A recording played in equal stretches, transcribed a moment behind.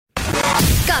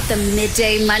Got the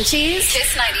midday munchies.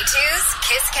 Kiss 92's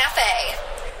Kiss Cafe.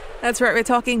 That's right, we're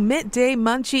talking midday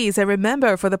munchies. And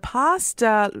remember, for the past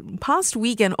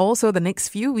week and also the next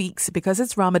few weeks, because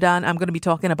it's Ramadan, I'm going to be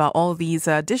talking about all these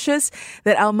dishes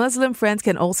that our Muslim friends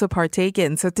can also partake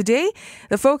in. So today,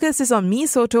 the focus is on mee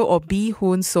soto or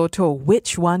Hoon soto.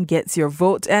 Which one gets your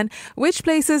vote? And which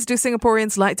places do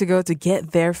Singaporeans like to go to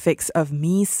get their fix of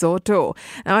mee soto?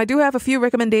 Now, I do have a few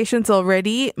recommendations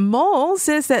already. Mol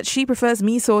says that she prefers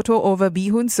mee soto over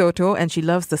Hoon soto, and she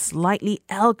loves the slightly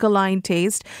alkaline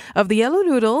taste of the yellow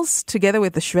noodles together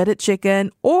with the shredded chicken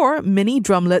or mini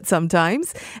drumlet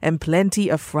sometimes and plenty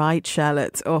of fried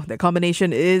shallots. Oh, the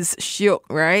combination is shiok,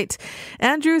 right?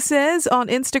 Andrew says on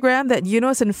Instagram that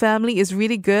Yunus and family is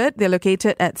really good. They're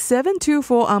located at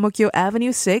 724 Ang Mo Kio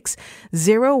Avenue 6,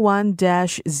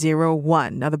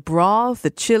 01-01. Now the broth, the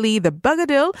chili, the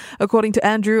bagadil, according to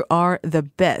Andrew, are the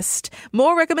best.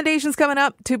 More recommendations coming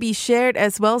up to be shared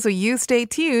as well, so you stay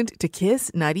tuned to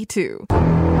Kiss 92.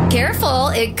 Careful,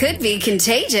 it could be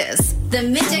contagious. The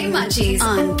Midday Munchies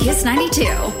on Kiss 92.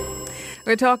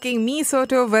 We're talking mee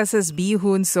soto versus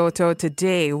Hoon soto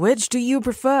today. Which do you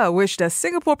prefer? Which does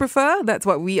Singapore prefer? That's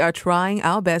what we are trying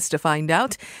our best to find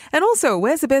out. And also,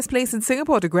 where's the best place in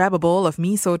Singapore to grab a bowl of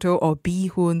mee soto or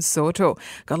Hoon soto?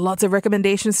 Got lots of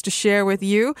recommendations to share with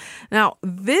you. Now,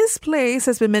 this place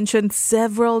has been mentioned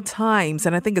several times,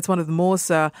 and I think it's one of the most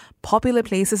popular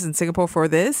places in Singapore for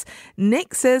this.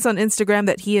 Nick says on Instagram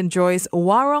that he enjoys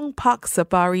Warong Park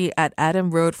Safari at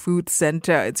Adam Road Food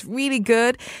Centre. It's really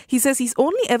good. He says he's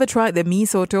only ever tried their mee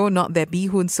soto, not their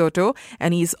Hoon soto,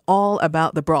 and he's all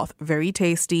about the broth. Very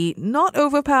tasty, not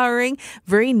overpowering,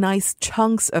 very nice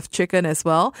chunks of chicken as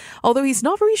well. Although he's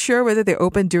not very sure whether they're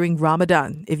open during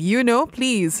Ramadan. If you know,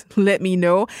 please let me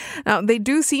know. Now, they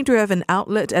do seem to have an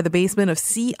outlet at the basement of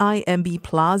CIMB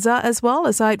Plaza as well,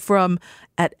 aside from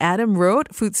at Adam Road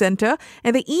Food Centre,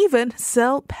 and they even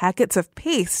sell packets of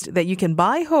paste that you can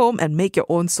buy home and make your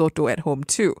own soto at home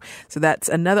too. So that's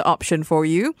another option for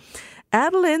you.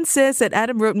 Adeline says that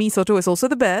Adam Road mee soto is also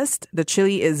the best. The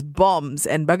chili is bombs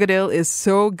and bagadil is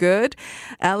so good.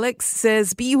 Alex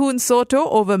says Hoon soto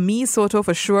over mee soto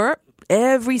for sure.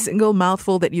 Every single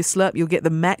mouthful that you slurp, you'll get the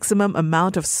maximum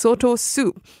amount of soto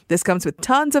soup. This comes with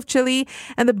tons of chili,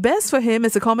 and the best for him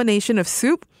is a combination of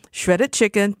soup, shredded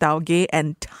chicken, tauge,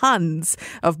 and tons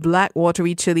of black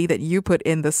watery chili that you put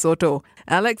in the soto.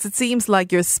 Alex, it seems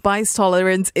like your spice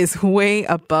tolerance is way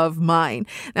above mine.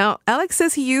 Now, Alex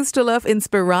says he used to love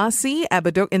Inspirasi at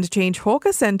Bedok Interchange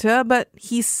Hawker Centre, but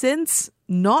he's since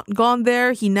not gone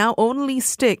there. He now only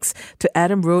sticks to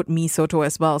Adam Road mee soto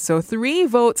as well. So 3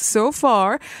 votes so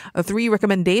far, 3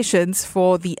 recommendations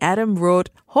for the Adam Road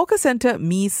Hawker Centre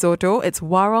mee soto. It's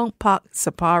Warong Park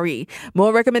Safari.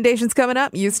 More recommendations coming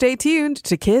up. You stay tuned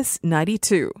to Kiss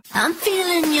 92. I'm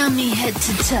feeling yummy head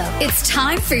to toe. It's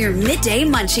time for your midday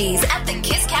munchies at the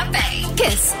Kiss Cafe.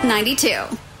 Kiss 92.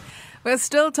 We're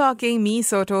still talking mee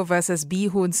soto versus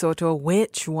Hoon soto.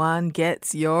 Which one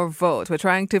gets your vote? We're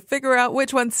trying to figure out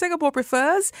which one Singapore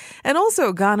prefers and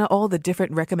also garner all the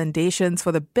different recommendations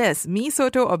for the best mee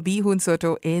soto or Hoon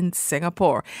soto in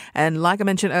Singapore. And like I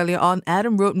mentioned earlier on,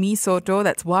 Adam Road mee soto,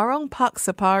 that's Warong Park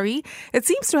Safari. It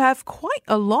seems to have quite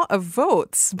a lot of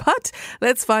votes, but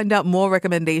let's find out more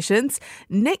recommendations.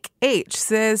 Nick H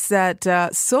says that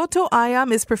soto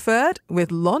ayam is preferred with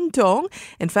lontong.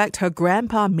 In fact, her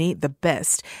grandpa made the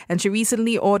best. And she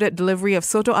recently ordered delivery of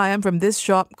soto ayam from this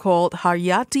shop called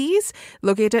Haryati's,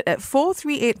 located at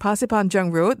 438 Pasir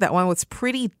Panjang Road. That one was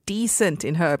pretty decent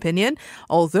in her opinion,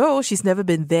 although she's never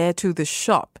been there to the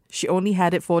shop. She only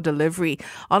had it for delivery.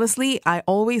 Honestly, I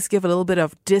always give a little bit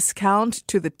of discount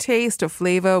to the taste or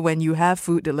flavor when you have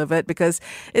food delivered because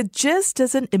it just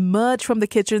doesn't emerge from the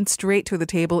kitchen straight to the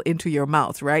table into your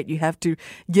mouth, right? You have to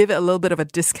give it a little bit of a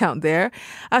discount there.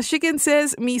 Ashikin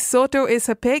says mee soto is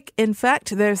her pick. In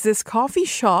fact, there's this coffee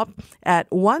shop at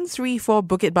 134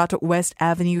 Bukit Batok West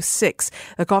Avenue 6.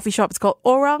 The coffee shop is called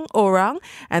Orang Orang,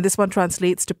 and this one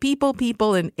translates to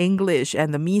people in English.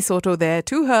 And the mee soto there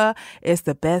to her is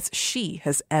the best she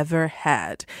has ever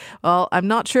had. Well, I'm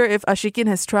not sure if Ashikin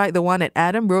has tried the one at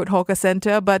Adam Road Hawker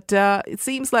Centre, but it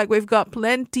seems like we've got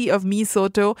plenty of mee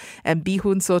soto and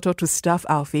Hoon soto to stuff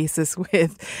our faces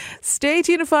with. Stay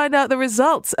tuned to find out the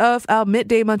results of our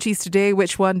midday munchies today.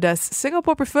 Which one does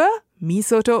Singapore prefer? Mee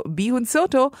soto, Hoon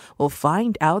soto? We'll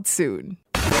find out soon.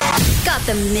 Got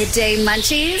the midday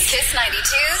munchies? Kiss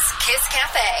 92's Kiss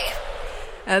Cafe.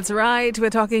 That's right. We're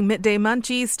talking midday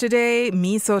munchies today.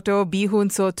 Mee soto,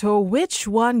 Hoon soto. Which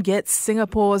one gets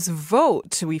Singapore's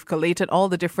vote? We've collated all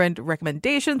the different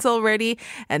recommendations already,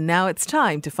 and now it's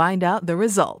time to find out the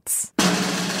results.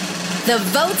 The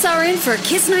votes are in for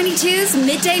Kiss 92's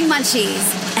Midday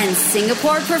Munchies, and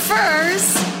Singapore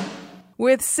prefers...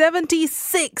 With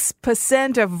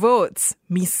 76% of votes,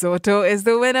 Miss Soto is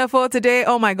the winner for today.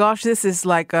 Oh my gosh, this is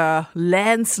like a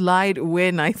landslide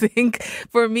win, I think,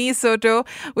 for Miss Soto.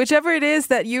 Whichever it is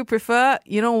that you prefer,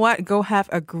 you know what? Go have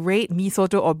a great Miss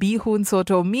Soto or Hoon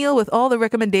Soto meal with all the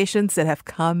recommendations that have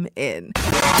come in.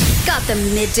 Got the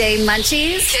Midday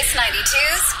Munchies? Kiss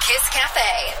 92's Kiss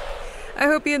Cafe. I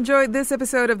hope you enjoyed this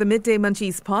episode of the Midday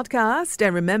Munchies podcast.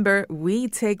 And remember, we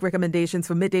take recommendations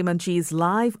for Midday Munchies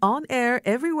live on air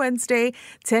every Wednesday,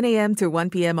 10 a.m. to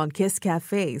 1 p.m. on Kiss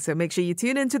Cafe. So make sure you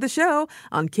tune into the show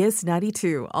on Kiss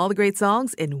 92. All the great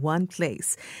songs in one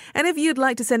place. And if you'd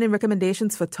like to send in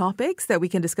recommendations for topics that we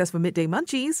can discuss for Midday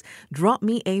Munchies, drop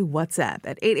me a WhatsApp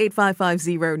at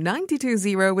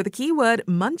 88550-920 with the keyword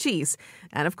Munchies.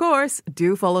 And of course,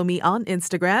 do follow me on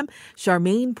Instagram,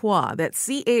 Charmaine Phua. That's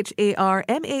CharmainePhua. Till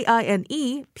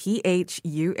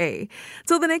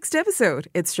the next episode,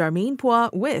 it's Charmaine Phua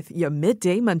with your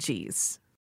Midday Munchies.